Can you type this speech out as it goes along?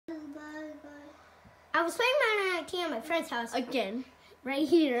I was playing Madden 19 at my friend's house. Again. Right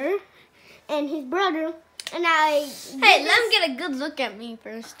here. And his brother. And I... Hey, let him get a good look at me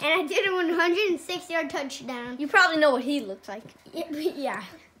first. And I did a 106-yard touchdown. You probably know what he looks like. Yeah.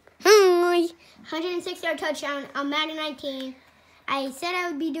 106-yard touchdown on Madden 19. I said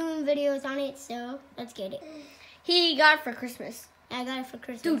I would be doing videos on it, so let's get it. He got it for Christmas. I got it for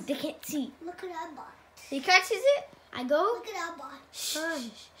Christmas. Dude, they can't see. Look at that bot. He catches it. I go. Look at that bot.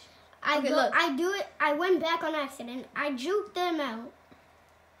 I do it. I went back on accident. I juked them out.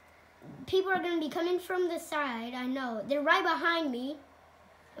 People are going to be coming from the side. I know. They're right behind me.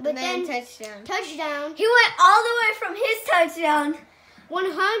 But then touchdown. Touchdown. He went all the way from his touchdown.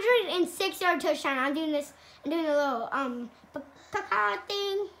 106-yard touchdown. I'm doing this. I'm doing a little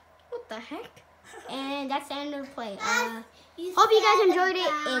thing. What the heck? And that's the end of the play. You Hope you guys enjoyed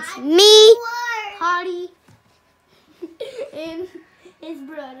it. said It's that me, word. Hardy, and his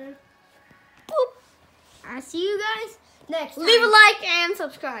brother. Boop. I'll see you guys next time. Leave a like and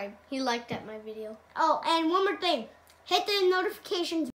subscribe. He liked that my video. Oh, and one more thing. Hit the notifications